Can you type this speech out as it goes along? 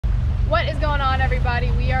What is going on,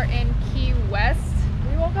 everybody? We are in Key West.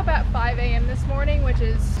 We woke up at 5 a.m. this morning, which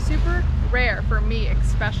is super rare for me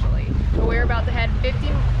especially. But we're about to head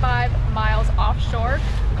 55 miles offshore.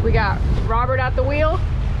 We got Robert at the wheel,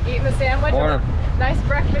 eating the sandwich. Morning. Nice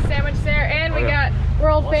breakfast sandwich there. And we got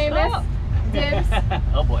world famous Dims.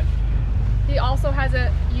 Oh boy. He also has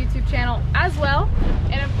a YouTube channel as well.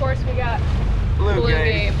 And of course we got Blue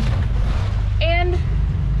Game. And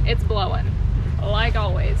it's blowing, like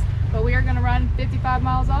always. But we are gonna run 55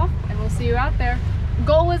 miles off and we'll see you out there.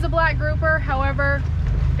 Goal is a black grouper, however,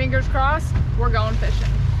 fingers crossed, we're going fishing.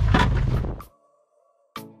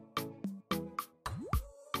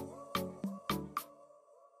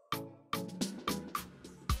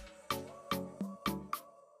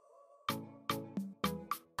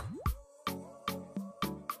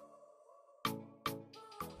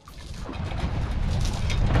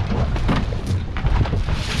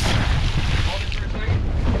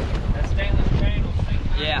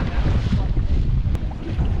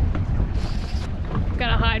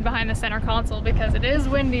 Gonna hide behind the center console because it is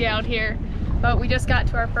windy out here, but we just got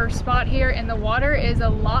to our first spot here and the water is a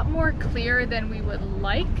lot more clear than we would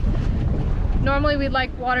like. Normally we'd like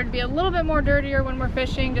water to be a little bit more dirtier when we're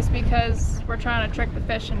fishing just because we're trying to trick the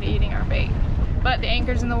fish into eating our bait. But the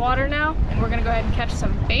anchor's in the water now and we're gonna go ahead and catch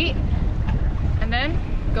some bait and then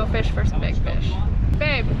go fish for some big fish.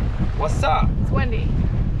 Babe, What's up? it's windy.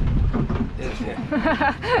 Is it?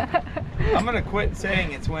 I'm gonna quit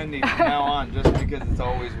saying it's windy from now on just because it's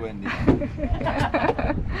always windy. It's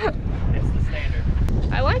the standard.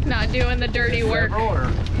 I like not doing the dirty work.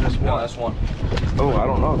 This one. No, this one. Oh, I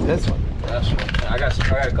don't know. This one. This one. I got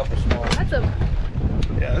a couple small. That's a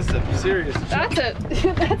Yeah, this is a serious.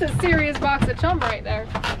 that's a serious box of chum right there.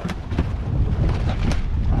 I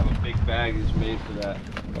have a big bag that's made for that.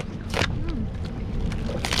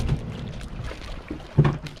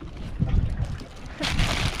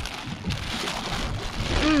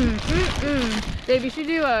 Dave, you should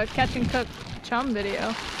do a catch and cook chum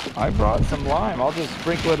video. I brought some lime. I'll just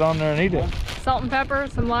sprinkle it on there and eat it. Salt and pepper,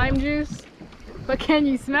 some lime juice. But can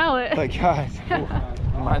you smell it? Like, guys,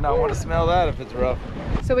 you might not want to smell that if it's rough.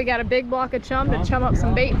 So we got a big block of chum to chum up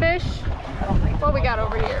some bait fish. What we got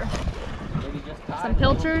over here? Some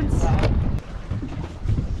pilchards.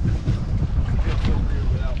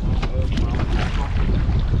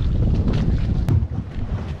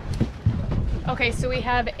 Okay, so we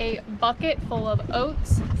have a bucket full of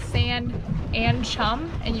oats, sand, and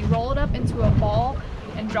chum, and you roll it up into a ball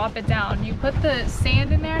and drop it down. You put the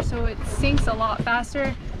sand in there so it sinks a lot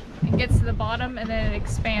faster and gets to the bottom, and then it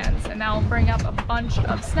expands. And that will bring up a bunch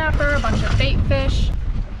of snapper, a bunch of bait fish.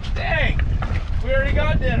 Dang! We already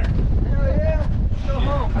got dinner. Hell yeah! Go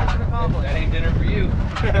home. That ain't dinner for you.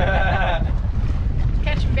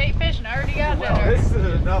 Catching bait fish and I already got Well, dinner. this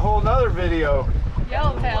is a whole nother video.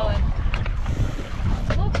 Yellowtailing.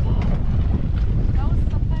 Look. That was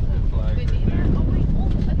some type of good either. Oh wait, oh,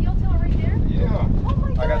 a yellowtail right there? Yeah. Oh my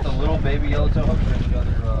gosh. I got the little baby yellowtail hook in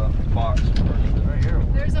another box. Right here.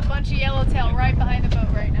 There's a bunch of yellowtail right behind the boat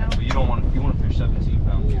right now. But you want to fish 17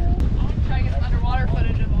 pounds. I want to try to get some underwater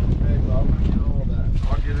footage of them. Hey, Bob, you know all that.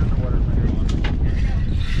 I'll get in the water later on.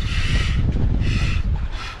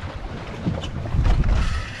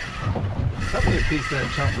 Cut me a piece of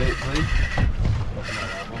that chunk bait, please.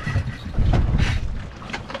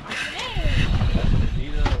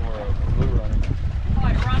 Or a blue runner. Oh,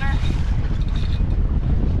 a runner.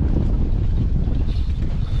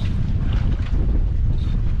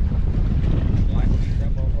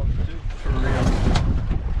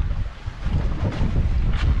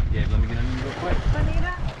 Yeah, let me get in real quick.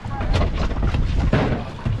 Bonita.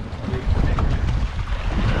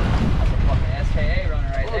 SKA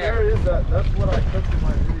runner right Oh, there is that. That's what I cooked in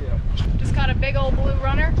my video. Just caught a big old blue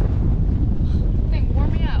runner. Thing wore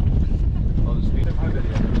me out. Oh, the speed of my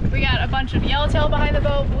video. We got a bunch of yellowtail behind the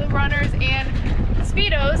boat, blue runners, and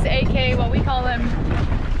speedos, aka what we call them,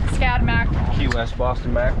 scad mackerel. Key West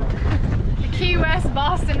Boston mackerel. The Key West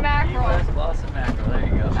Boston mackerel. Boston mackerel. There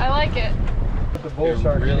you go. I like it. The bull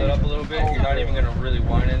shark. Reel it up a little bit. You're not even gonna really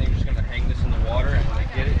wind anything. You're just gonna hang this in the water and when they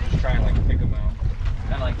get it, just try and like pick them out.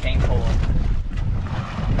 Kind of like cane pole.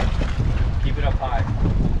 Keep it up high.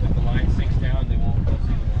 If the line sinks down, they'll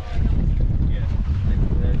see the line. Yeah.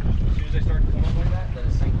 As soon as they start to come up like that, let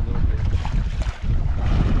it sink a little bit.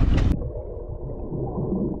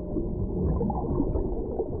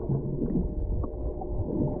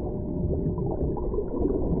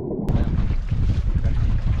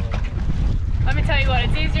 Let me tell you what,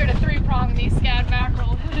 it's easier to three-prong these scad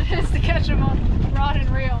mackerel than it is to catch them on rod and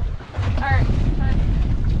reel. All right.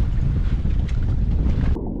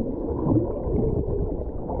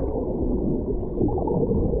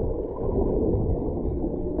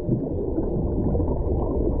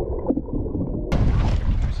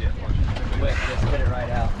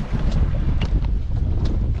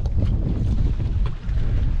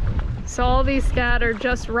 So all these scad are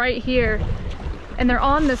just right here, and they're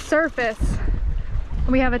on the surface. And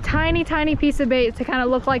we have a tiny, tiny piece of bait to kind of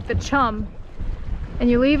look like the chum. And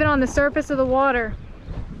you leave it on the surface of the water.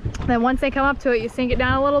 Then once they come up to it, you sink it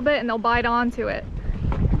down a little bit and they'll bite onto it.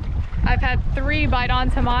 I've had 3 bite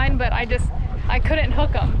onto mine, but I couldn't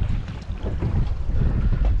hook them.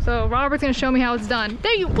 So Robert's gonna show me how it's done.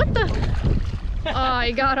 There you, what the? Oh,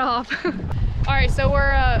 he got off. All right, so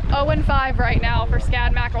we're 0-5 right now for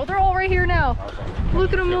scad mackerel. They're all right here now.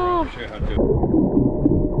 Look at them all.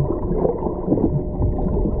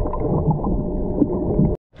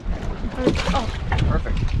 Oh,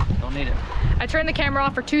 perfect. Don't need it. I turned the camera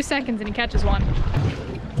off for 2 seconds and he catches one.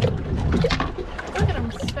 Look at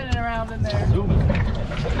him spinning around in there. Zooming. That's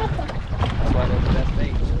why they're the best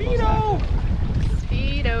bait. Speedo!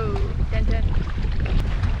 Speedo. Dun, dun.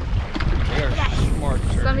 They are smart,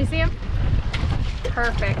 sir. Let me see him.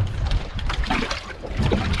 Perfect.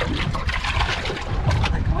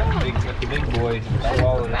 That's the big boy. That is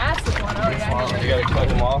a massive one. Oh yeah. You gotta cut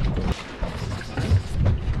them off.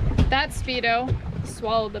 That Speedo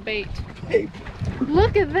swallowed the bait. Hey.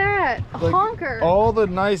 Look at that. A Like, honker. all the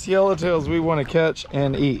nice yellowtails we want to catch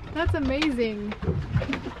and eat. That's amazing.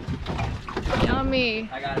 Yummy.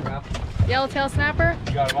 I got it, Ralph. Yellowtail snapper.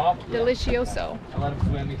 You got them off? Delicioso. I let them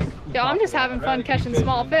swim. Yo, I'm just having fun catching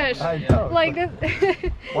small fish. I know. Like this.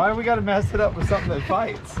 Why we got to mess it up with something that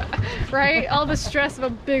fights? Right? All the stress of a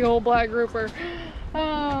big old black grouper.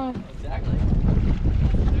 Oh. Exactly.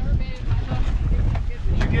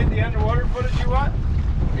 Did you get the underwater footage you want?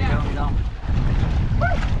 Yeah. You don't.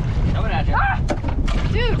 Coming at you. Ah!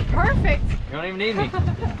 Dude, perfect. You don't even need me.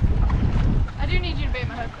 I do need you to bait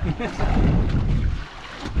my hook.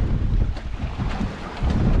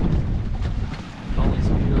 Only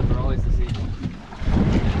speedos are always deceiving.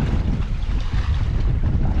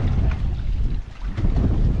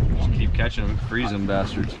 Just keep catching them, freeze them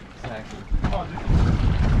bastards. Exactly.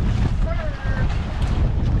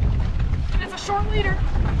 It's a short leader.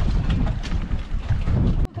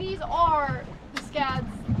 These are the scads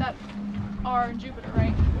that are in Jupiter,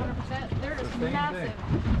 right? 100%. They're just massive.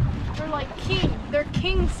 They're like king. They're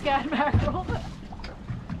king scad mackerel.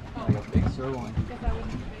 Like a big sirloin. Guess that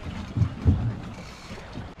wouldn't be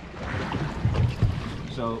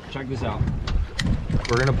big. So check this out.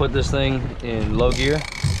 We're gonna put this thing in low gear,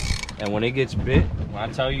 and when it gets bit, when I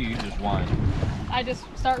tell you, you just whine. I just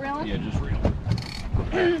start reeling? Yeah, just reel.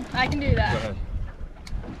 I can do Go that. ahead.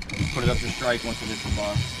 Put it up to strike once it hits the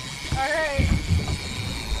bar. Alright.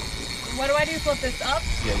 What do I do? Flip this up?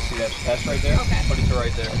 Yeah, you see that test right there? Okay. Put it to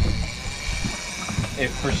right there.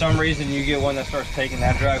 If for some reason you get one that starts taking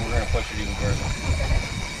that drag, we're gonna push it even further. Okay.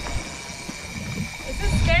 This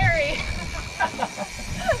is scary.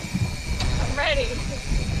 I'm ready.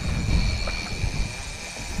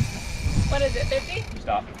 What is it, 50?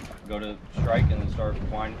 Stop. Go to strike and then start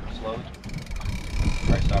whine slowly.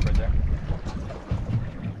 Right, stop right there.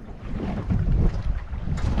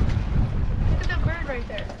 Look at that bird right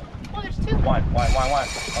there. Oh, there's 2. Whine. Oh,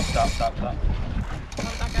 stop. Oh,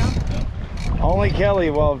 back out. Only Kelly,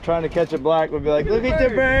 while trying to catch a black, would be like, look at the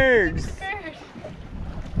birds. Look at the bird.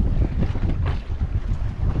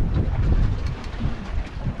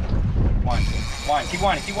 Whine. Keep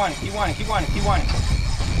whining. Keep whining.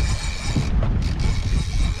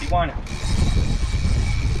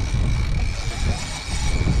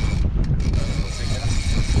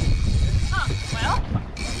 Huh, well,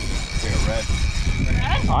 Yeah, red.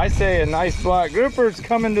 red? I say a nice black grouper's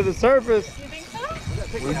coming to the surface. You think so?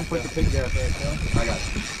 Where'd you put the pig there? I got it.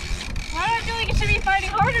 Why do I feel like it should be fighting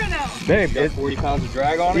harder now? Babe, Got it, 40 pounds of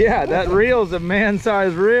drag on it? yeah, that reel's a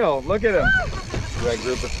man-sized reel. Look at him. Red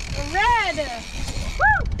grouper. Red!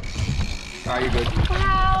 Woo! Alright, you're good.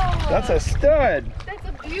 Wow! That's a stud. That's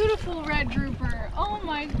a beautiful red grouper. Oh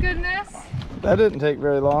my goodness. That didn't take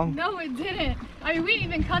very long. No, it didn't. I mean, we didn't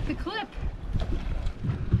even cut the clip.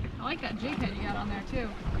 I like that jig head you got on there too.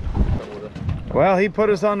 Well, he put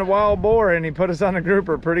us on the wild boar and he put us on the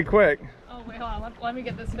grouper pretty quick. Oh, wait, hold on. Let me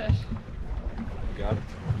get this fish. Got it.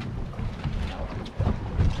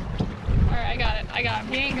 Alright, I got him.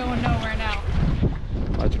 He ain't going nowhere now.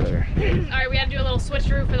 Much better. Alright, we had to do a little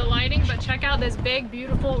switcheroo for the lighting, but check out this big,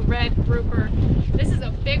 beautiful red grouper. This is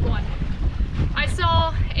a big one. I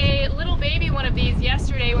saw a little baby one of these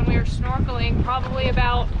yesterday when we were snorkeling, probably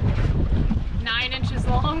about 9 inches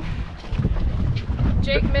long.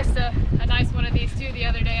 Jake missed a nice one of these too the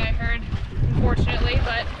other day, I heard, unfortunately,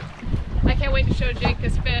 but I can't wait to show Jake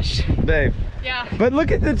this fish. Babe. Yeah. But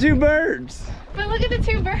look at the 2 birds. But look at the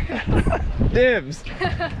two birds. Dibs.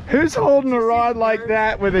 Who's holding a rod like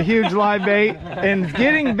that with a huge live bait and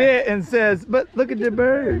getting bit and says, but look at the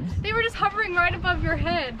birds? They were just hovering right above your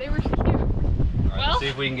head. They were cute. All right, Well, let's see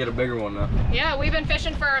if we can get a bigger one now. Yeah, we've been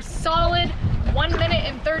fishing for a solid 1 minute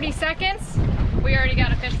and 30 seconds. We already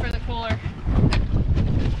got a fish for the cooler.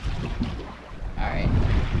 All right.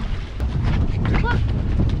 Look.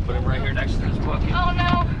 Put him right here next to this bucket. Oh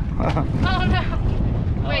no. Oh no.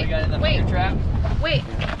 Wait, wait, trap? wait.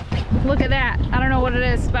 Look at that. I don't know what it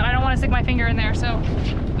is, but I don't want to stick my finger in there, so.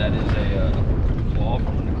 That is a claw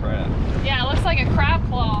from the crab. Yeah, it looks like a crab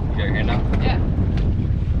claw. You got your hand out? Yeah.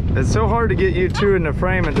 It's so hard to get you two in the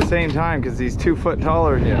frame at the same time because he's 2 foot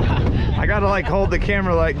taller than you. I gotta like hold the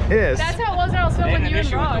camera like this. That's how it was when I was filming And you an and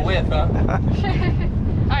issue with the Raj. width, huh?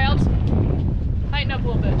 Alright, I'll just tighten up a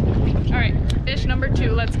little bit. Alright, fish number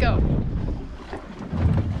 2, let's go.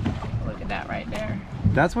 Look at that right there.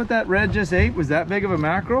 That's what that red just ate? Was that big of a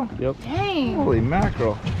mackerel? Yep. Dang! Holy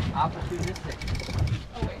mackerel. Opportunistic.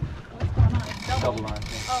 Oh wait, what's going on? It's double. Double line.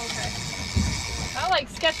 Oh, okay. That like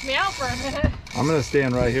sketched me out for a minute. I'm gonna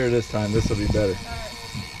stand right here this time. This will be better. Alright.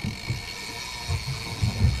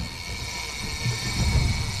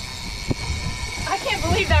 I can't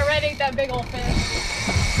believe that red ate that big old fish.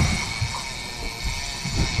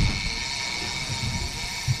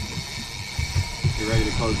 You're ready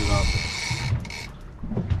to close it up.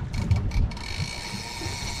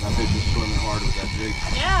 That fish is swimming hard with that jig.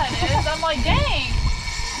 Yeah, it is. I'm like, dang.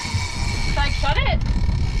 It's like, shut it.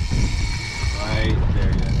 Right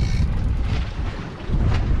there, yeah.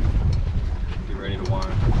 Get ready to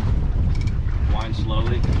wind. Wind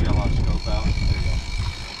slowly because you got a lot of scope out. There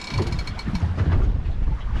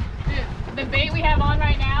you Dude, the bait we have on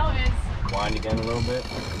right now is go. Wind again a little bit.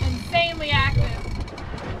 insanely active.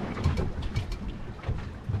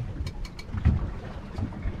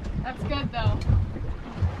 That's good though.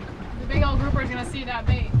 The big old grouper is gonna see that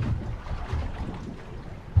bait.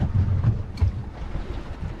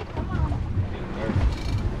 Come on. Getting nervous.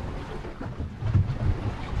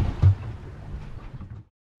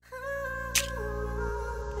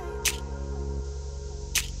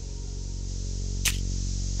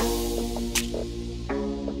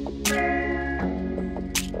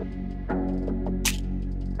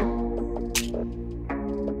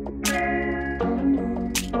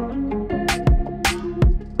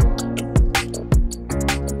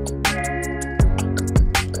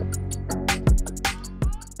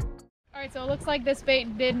 Alright, so it looks like this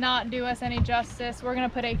bait did not do us any justice. We're gonna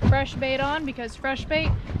put a fresh bait on because fresh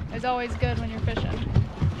bait is always good when you're fishing.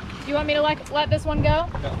 Do you want me to let this one go?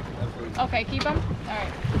 No, absolutely. Okay, keep them?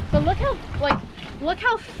 Alright. But look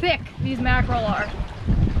how thick these mackerel are.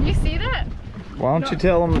 You see that? Why don't you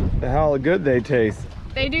tell them how good they taste?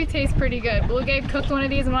 They do taste pretty good. Blue Gabe cooked one of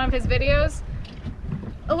these in one of his videos.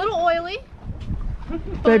 A little oily.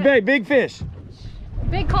 Hey, babe, big fish.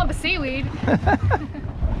 Big clump of seaweed.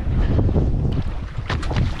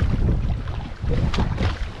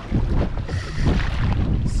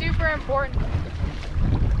 Super important.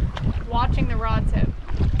 Watching the rod tip.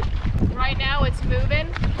 Right now it's moving,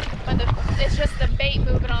 but it's just the bait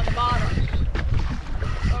moving on the bottom.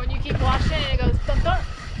 But when you keep watching it, it goes thump thump.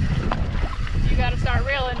 You gotta start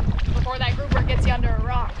reeling before that grouper gets you under a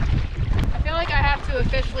rock. I feel like I have to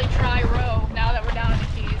officially try roe now that we're down in the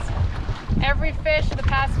Keys. Every fish the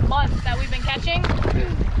past month that we've been catching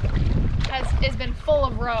has been full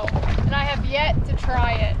of roe, and I have yet to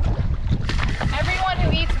try it. Everyone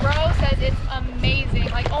who eats roe says it's amazing,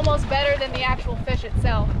 like almost better than the actual fish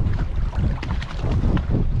itself.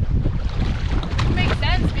 It makes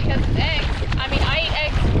sense because it's eggs. I mean, I eat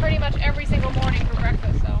eggs pretty much every single morning for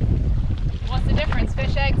breakfast, so what's the difference?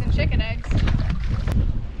 Fish eggs and chicken eggs. So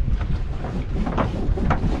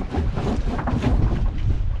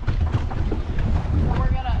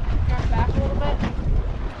we're gonna go back a little bit.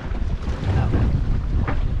 Oh.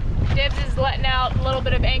 Dibs is letting out a little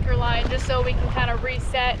bit of anchor line just so we can kind of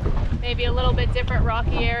reset maybe a little bit different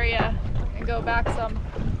rocky area and go back some.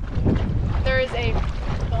 There is a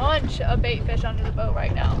bunch of bait fish under the boat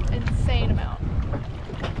right now, insane amount.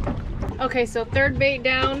 Okay, so third bait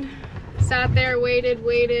down, sat there,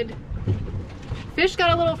 waited. Fish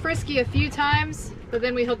got a little frisky a few times, but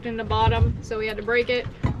then we hooked in the bottom, so we had to break it,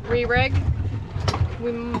 re-rig.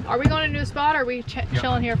 Are we going to a new spot, or are we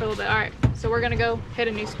chilling here for a little bit? All right, so we're gonna go hit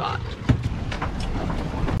a new spot.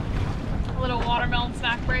 A little watermelon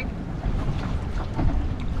snack break.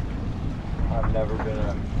 I've never been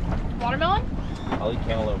a... Watermelon? I'll eat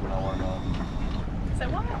cantaloupe, but not watermelon. Say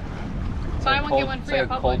what? It's Buy like one, cold, get one free it's at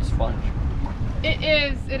like a Publix. cold sponge.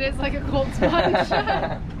 It is like a cold sponge.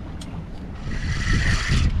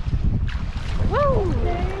 Woo!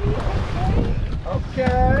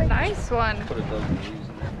 Okay. Nice one. Put a dozen of these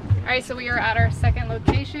in there. All right, so we are at our second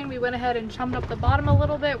location. We went ahead and chummed up the bottom a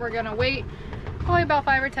little bit. We're gonna wait probably about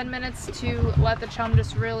 5 or 10 minutes to let the chum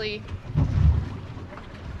just really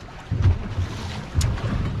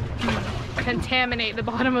contaminate the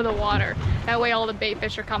bottom of the water. That way all the bait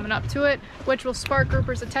fish are coming up to it, which will spark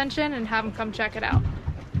groupers' attention and have them come check it out.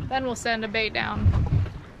 Then we'll send a bait down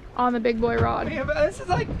on the big boy rod. Yeah, but this is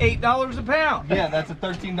like $8 a pound. Yeah, that's a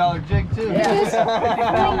 $13 jig too. Cleaned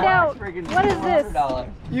out. What is this?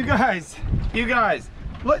 You guys,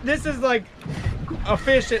 look, this is like a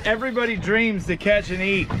fish that everybody dreams to catch and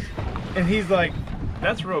eat. And he's like,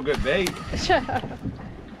 that's real good bait.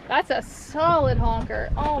 That's a solid honker.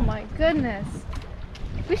 Oh my goodness.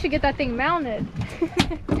 We should get that thing mounted.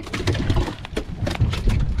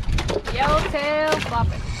 Yellowtail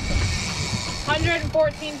flopping.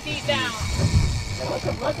 114 feet down.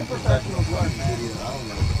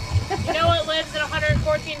 You know what lives in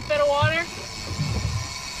 114 feet of water?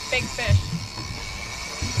 Big fish.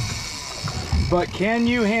 But can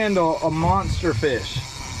you handle a monster fish?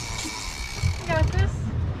 You got this?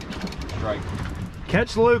 Strike.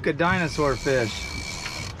 Catch Luke a dinosaur fish.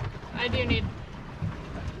 I do need.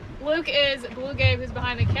 Luke is Blue Gabe, who's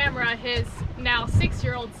behind the camera, his now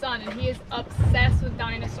 6-year-old son, and he is obsessed with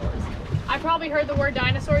dinosaurs. I probably heard the word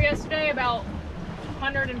dinosaur yesterday about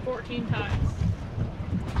 114 times.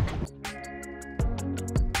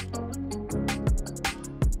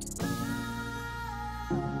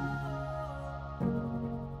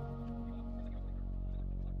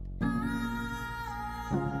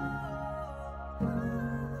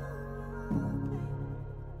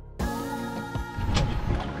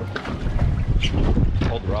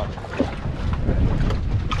 Hold the rod.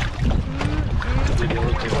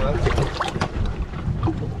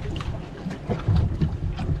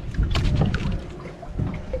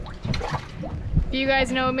 If you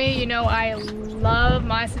guys know me, you know I love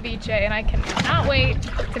my ceviche, and I cannot wait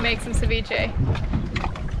to make some ceviche.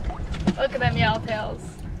 Look at them yellowtails.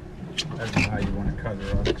 That's how you want to cut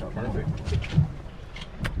it off. Perfect.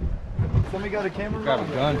 Somebody got a camera? Got a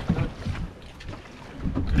gun.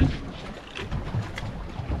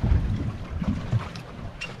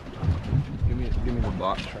 Give me the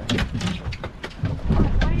box right here.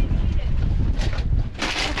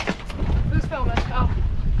 Who's filming? Oh.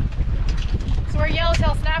 So we're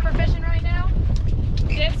yellowtail snapper fishing right now.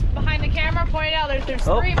 Dibs behind the camera pointed out there's 3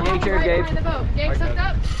 more right behind the boat. Gabe's hooked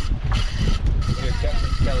up. Here,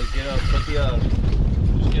 Kelly, get a, put the,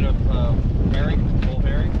 just get a herring, full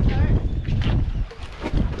herring. Alright.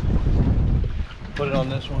 Put it on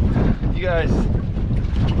this one. You guys,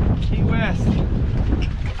 Key West,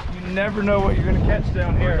 you never know what you're gonna catch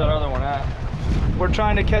down Where's that here. other one at? We're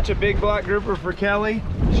trying to catch a big black grouper for Kelly.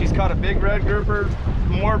 She's caught a big red grouper,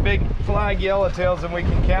 more big flag yellowtails than we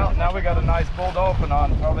can count. Now we got a nice bull dolphin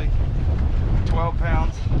on, probably 12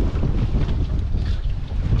 pounds.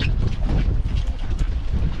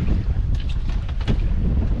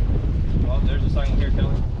 Oh, there's a second here,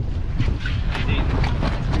 Kelly. He's eating.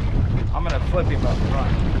 I'm gonna flip him up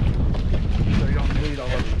front so you don't bleed all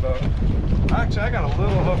over the boat. Actually, I got a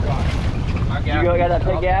little hook on it. You got that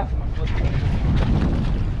big gap?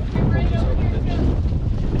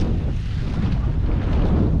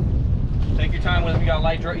 Take your time with him. You got a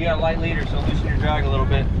light leader, so loosen your drag a little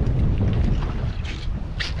bit.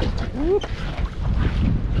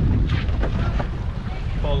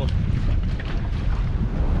 Pull him.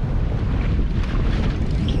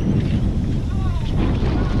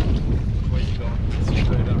 Where's he going?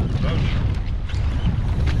 Straight up the boat.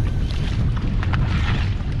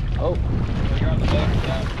 Oh, You're on the boat.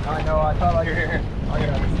 Yeah. I know. I thought I could hear. I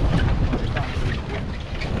got it.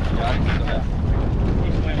 Got it. Go ahead. He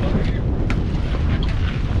swam over here.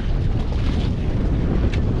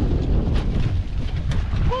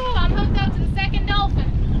 Woo, I'm hooked up to the second dolphin.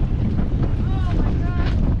 Oh my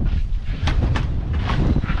god.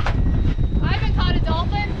 I haven't caught a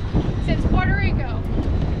dolphin since Puerto Rico.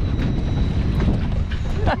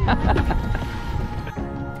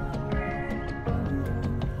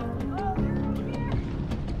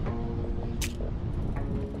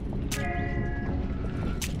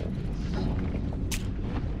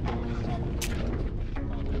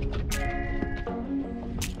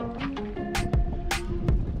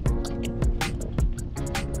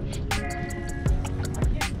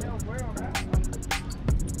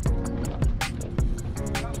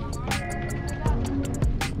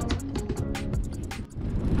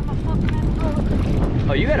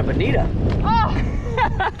 Oh, you got a bonita. Oh!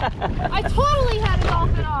 I totally had a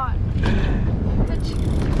dolphin on.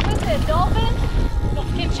 Listen, dolphins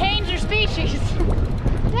can change their species.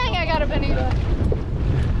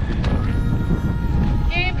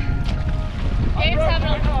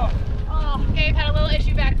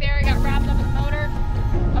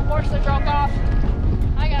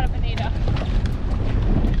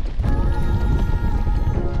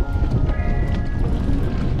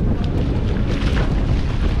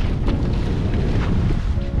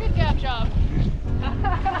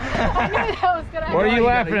 I knew that was gonna happen. What are you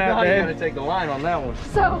laughing at, You babe? gotta take the line on that one.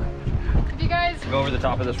 So, if you guys... Go over the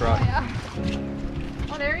top of this rock. Yeah.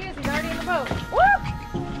 Oh, there he is. He's already in the boat. Woo!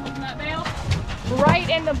 Open that bail. Right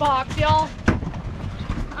in the box, y'all.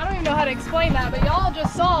 I don't even know how to explain that, but y'all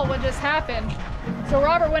just saw what just happened. So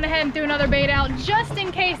Robert went ahead and threw another bait out just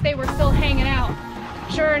in case they were still hanging out.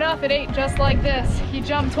 Sure enough, it ate just like this. He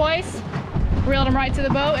jumped twice, reeled him right to the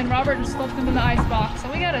boat, and Robert just slipped him in the ice box.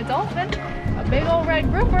 So we got a dolphin, a big old red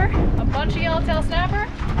grouper, a bunch of yellowtail snapper,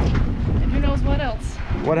 and who knows what else.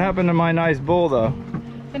 What happened to my nice bull though?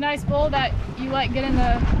 The nice bull that you let get in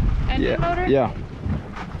the engine motor? Yeah.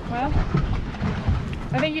 Well,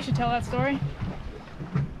 I think you should tell that story.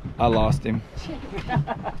 I lost him.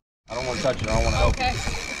 I don't want to touch it. I don't want to help. Okay.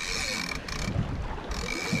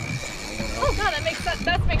 Oh god, that makes such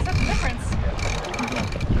a difference.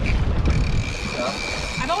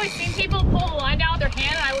 I've always seen people pull the line down with their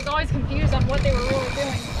hand, and I was always confused on what they were really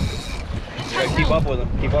doing. You gotta keep up with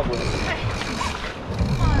him. Keep up with him.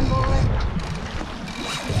 Come on, boy.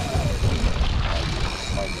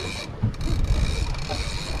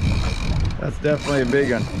 That's definitely a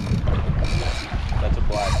big one. That's a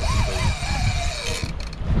black.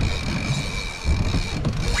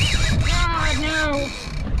 God, no.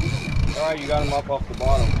 All right, you got him up off the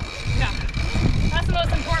bottom. Yeah. That's the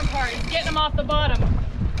most important part, is getting them off the bottom.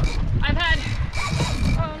 I've had...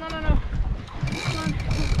 Oh, no, no, no. Come on.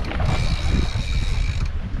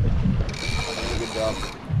 Good job.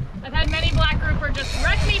 I've had many black grouper just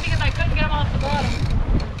wreck me because I couldn't get them off the bottom.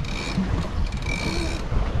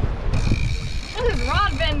 This is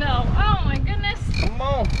rod bend though. Oh my goodness. Come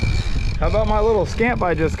on. How about my little scamp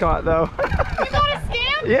I just caught though? You got a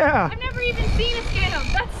scamp? Yeah. I've never even seen a scamp.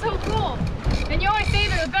 That's so cool. And you always say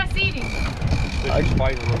they're the best eating. Fish is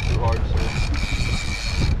fighting a little too hard, so.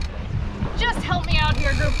 Just help me out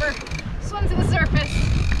here, grouper. Swim to the surface.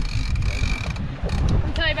 Let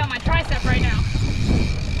me tell you about my tricep right now.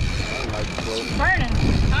 It's burning.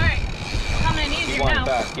 All right. Coming in easier Keep winding now.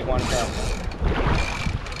 back. Keep winding back.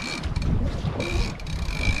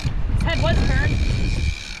 His head was burned.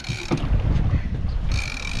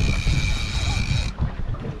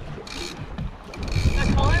 That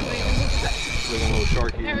color? Wait, Looking a little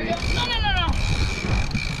sharky. there we go. No, no, no, no.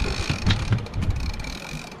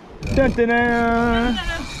 Dun, dun, No, dun. no,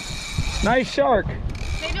 no. Nice shark.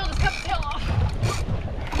 Maybe I'll just cut the tail off.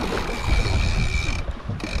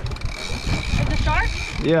 Is a shark?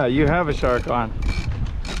 Yeah, you have a shark on.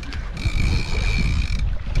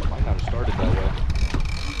 Might not have started that way.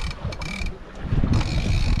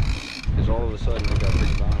 Because all of a sudden we got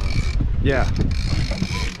pretty violent. Yeah.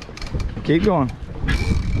 Keep going.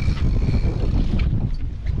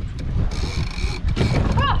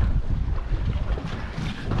 Ah!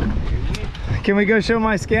 Can we go show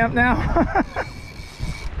my scamp now?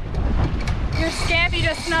 Your scamp you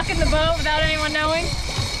just snuck in the boat without anyone knowing?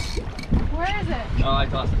 Where is it? Oh, I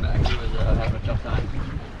tossed it back. He was having a tough time. He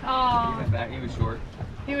Oh, went back. He was short.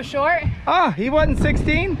 he was short? Ah, he wasn't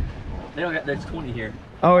 16? They don't got. There's 20 here.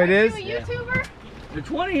 Oh, it is? Are you a YouTuber? There's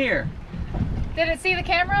 20 here. Did it see the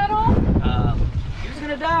camera at all? He was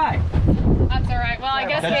gonna die. That's alright. Well, I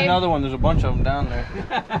guess That's Gabe... another one. There's a bunch of them down there.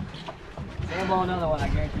 Say blow another one. I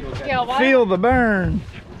guarantee you'll catch. Yeah, what? Feel the burn.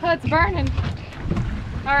 Oh, it's burning.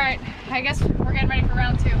 Alright, I guess we're getting ready for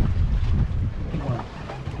round 2.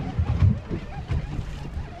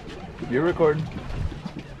 You're recording.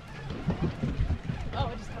 Oh,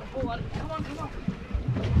 I just got a whole lot of... Come on, come on.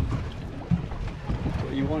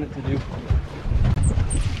 What you want it to do.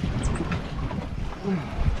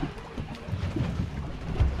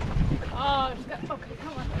 Oh, just got... Okay,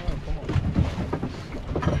 come on.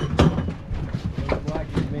 Black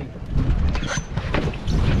is me.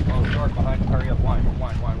 Oh, shark behind. Hurry up. Wind.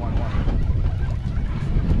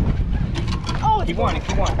 Oh, Keep winding.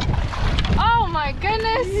 Keep winding. oh my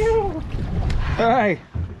goodness! All right.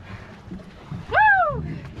 Woo!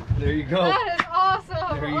 There you go. That is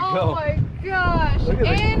awesome! There you oh go. my gosh! Look at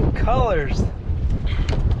And, the colors.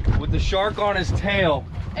 With the shark on his tail.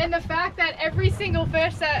 and the fact that every single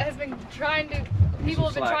fish that has been trying to... People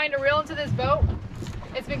have been slack. trying to reel into this boat,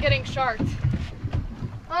 it's been getting sharked.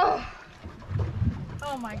 Oh,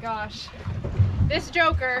 oh my gosh. This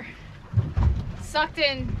joker sucked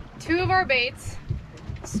in 2 of our baits,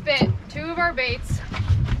 spit 2 of our baits.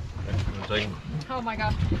 Oh my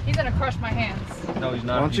gosh, he's gonna crush my hands. No, he's Why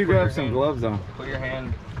not. don't you put your grab some hand- gloves on? Put your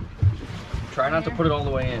hand. Try not to put it all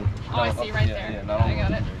the way in. Oh, I see, right yeah, there. Yeah, not all I the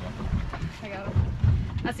got way. it. I got him.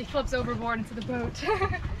 As he flips overboard into the boat.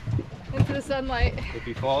 Into the sunlight. If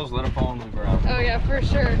he falls, let him fall on the ground. Oh yeah, for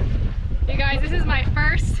sure. You guys, this is my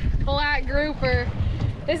first black grouper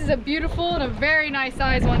This is a beautiful and a very nice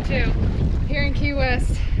size one too, here in Key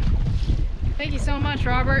West. Thank you so much,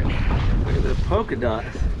 Robert. Look at the polka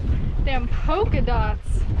dots. Damn polka dots.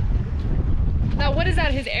 Now, what is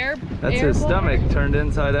that? His air? That's air his blower? stomach turned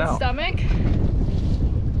inside out. Stomach?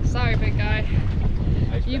 Sorry, big guy.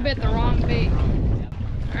 You bit the wrong bait.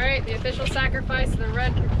 All right, the official sacrifice of the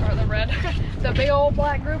the big old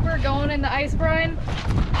black grouper going in the ice brine.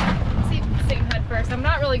 Let's see if we can sink head first. I'm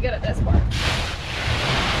not really good at this part.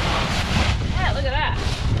 Yeah, look at that.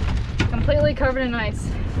 Completely covered in ice.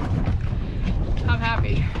 I'm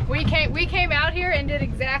happy. We came out here and did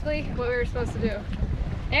exactly what we were supposed to do.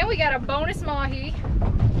 And we got a bonus mahi.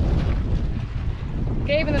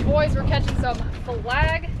 Gabe and the boys were catching some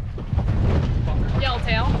flag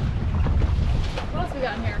yellowtail. What else we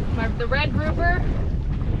got in here? The red grouper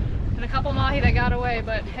and a couple mahi that got away,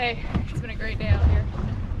 but hey, it's been a great day out here.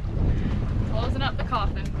 Closing up the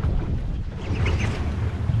coffin.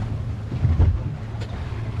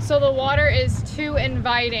 So the water is too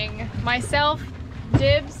inviting. Myself,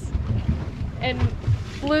 Dibs, and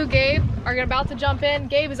Blue Gabe are about to jump in.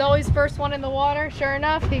 Gabe is always first one in the water. Sure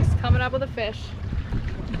enough, he's coming up with a fish.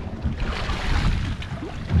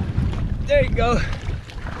 There you go.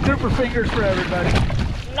 Grouper fingers for everybody.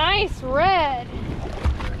 Nice red.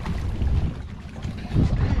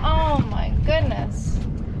 Oh my goodness.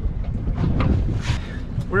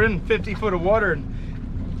 We're in 50 foot of water and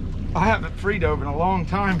I haven't free dove in a long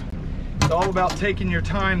time. It's all about taking your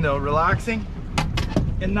time though, relaxing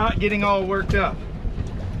and not getting all worked up.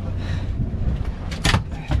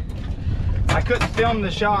 I couldn't film the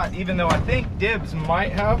shot even though I think Dibs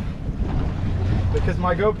might have, because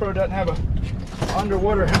my GoPro doesn't have a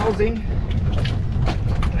underwater housing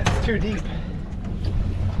and it's too deep.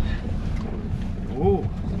 Ooh,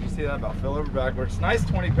 you see that about fell over backwards. Nice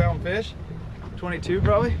 20-pound fish. 22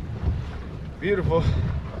 probably. Beautiful.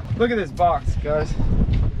 Look at this box, guys.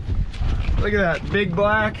 Look at that, big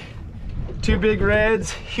black, two big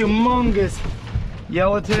reds, humongous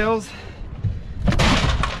yellowtails.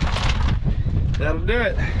 That'll do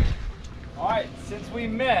it. All right, since we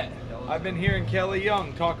met, I've been hearing Kelly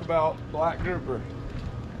Young talk about black grouper.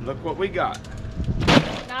 Look what we got.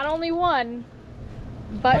 Not only one,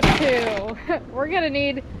 but two. We're gonna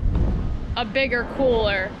need a bigger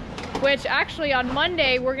cooler, which actually on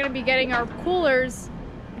Monday, we're gonna be getting our coolers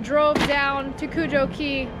drove down to Cudjoe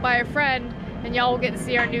Key by a friend, and y'all will get to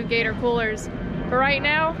see our new Gator coolers. But right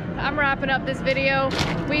now, I'm wrapping up this video.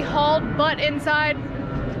 We hauled butt inside.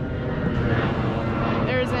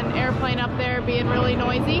 There's an airplane up there being really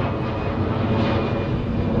noisy.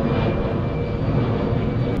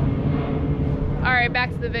 All right, back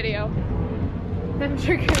to the video. Them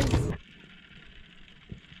triggers.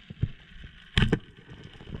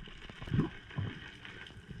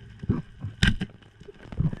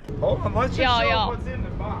 Hold on, let's just show Y'all. what's in the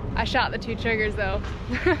box. I shot the two triggers though.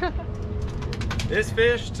 This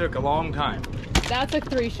fish took a long time. That took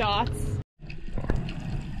 3 shots.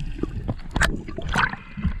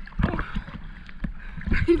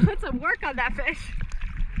 You put some work on that fish.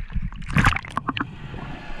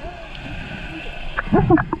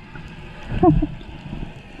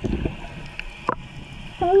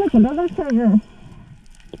 Oh, look, another trigger.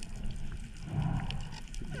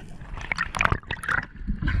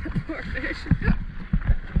 Poor fish.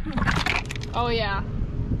 Oh yeah.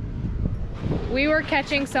 We were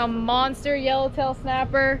catching some monster yellowtail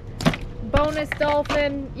snapper, bonus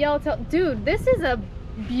dolphin, yellowtail. Dude, this is a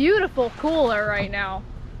beautiful cooler right now.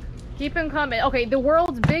 Keep them coming. Okay, the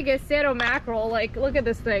world's biggest Sado mackerel. Like, look at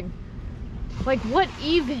this thing. Like, what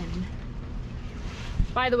even?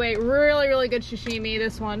 By the way, really, really good sashimi,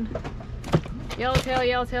 this one. Yellowtail,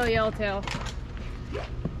 yellowtail, yellowtail.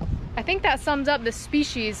 I think that sums up the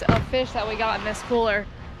species of fish that we got in this cooler.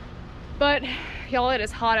 But, y'all, it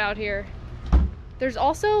is hot out here. There's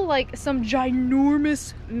also, like, some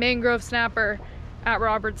ginormous mangrove snapper at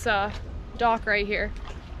Robert's dock right here.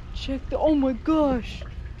 Check the, oh my gosh.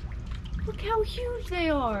 Look how huge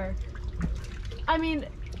they are. I mean,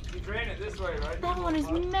 You drain it this way, right? that one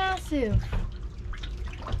is massive.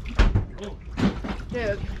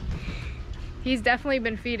 Dude, he's definitely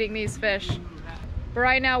been feeding these fish. But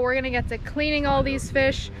right now we're gonna get to cleaning all these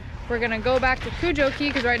fish. We're gonna go back to Cudjoe Key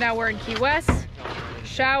because right now we're in Key West.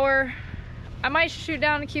 Shower. I might shoot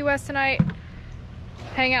down to Key West tonight,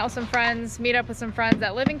 hang out with some friends, meet up with some friends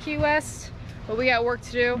that live in Key West, but we got work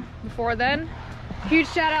to do before then. Huge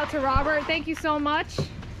shout out to Robert, thank you so much.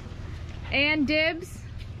 And Dibs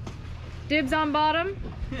on bottom.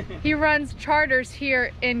 He runs charters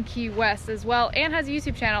here in Key West as well and has a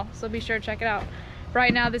YouTube channel, so be sure to check it out.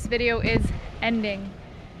 Right now this video is ending.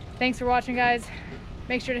 Thanks for watching, guys.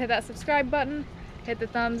 Make sure to hit that subscribe button, hit the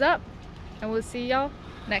thumbs up, and we'll see y'all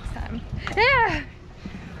next time. Yeah!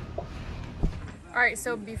 Alright,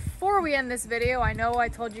 so before we end this video, I know I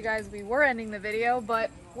told you guys we were ending the video,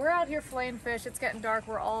 but we're out here filleting fish. It's getting dark.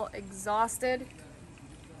 We're all exhausted.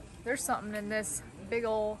 There's something in this big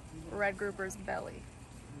ol' red grouper's belly.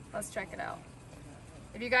 Let's check it out.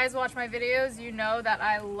 If you guys watch my videos, you know that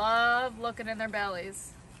I love looking in their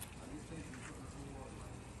bellies.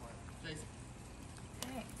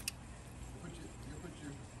 Dang.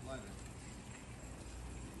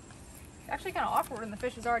 It's actually kind of awkward when the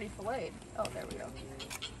fish is already filleted. Oh, there we go.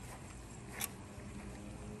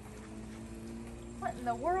 What in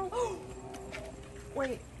the world?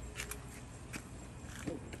 Wait.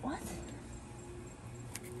 What?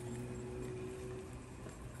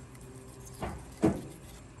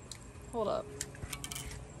 Hold up.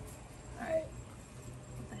 Alright.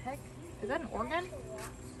 What the heck? Is that an organ?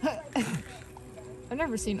 I've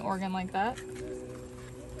never seen an organ like that.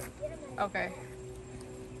 Okay.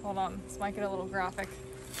 Hold on. This might get a little graphic.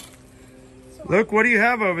 Look, what do you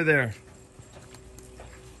have over there?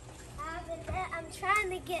 I'm trying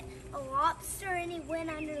to get a lobster and he went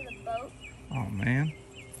under the boat. Oh man.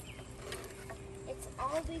 It's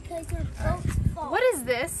all because your boat's fault. What is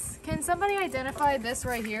this? Can somebody identify this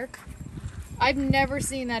right here? I've never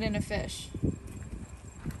seen that in a fish.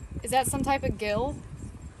 Is that some type of gill?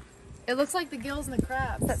 It looks like the gills in the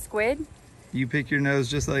crabs. Is that squid? You pick your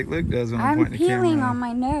nose just like Luke does when I'm I'm pointing the camera. peeling on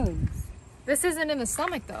my nose. This isn't in the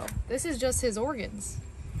stomach though. This is just his organs.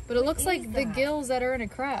 But it looks like the gills that are in a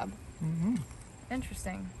crab. Mm-hmm.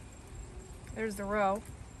 Interesting. There's the roe.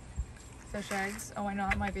 Fish eggs. Oh, I know,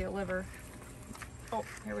 it might be a liver. Oh,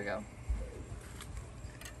 here we go.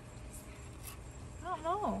 I don't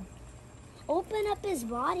know. Open up his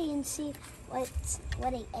body and see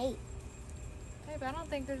what he ate. Hey, but I don't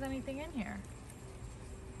think there's anything in here.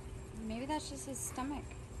 Maybe that's just his stomach.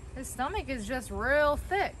 His stomach is just real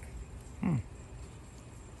thick.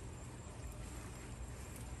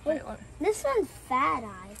 Wait, what? This one's fat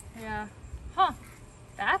eye. Yeah. Huh.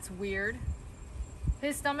 That's weird.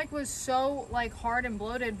 His stomach was so like hard and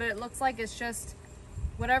bloated, but it looks like it's just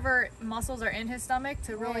whatever muscles are in his stomach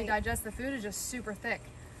to really digest the food is just super thick.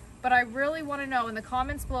 But I really want to know in the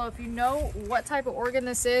comments below if you know what type of organ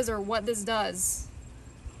this is or what this does.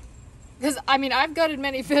 Because, I mean, I've gutted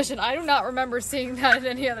many fish and I do not remember seeing that in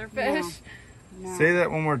any other fish. No. Say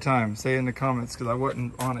that one more time. Say it in the comments because I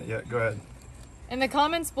wasn't on it yet. Go ahead. In the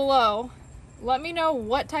comments below, let me know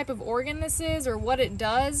what type of organ this is or what it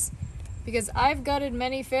does. Because I've gutted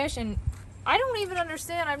many fish and I don't even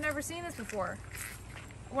understand. I've never seen this before.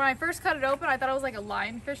 When I first cut it open, I thought it was like a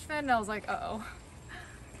lionfish fin and I was like, uh-oh.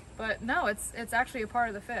 But no, it's actually a part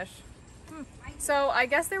of the fish. So I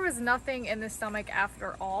guess there was nothing in the stomach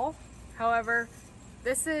after all. However,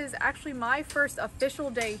 this is actually my first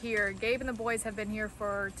official day here. Gabe and the boys have been here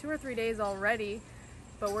for 2 or 3 days already,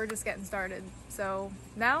 but we're just getting started. So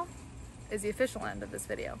now is the official end of this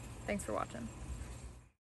video. Thanks for watching.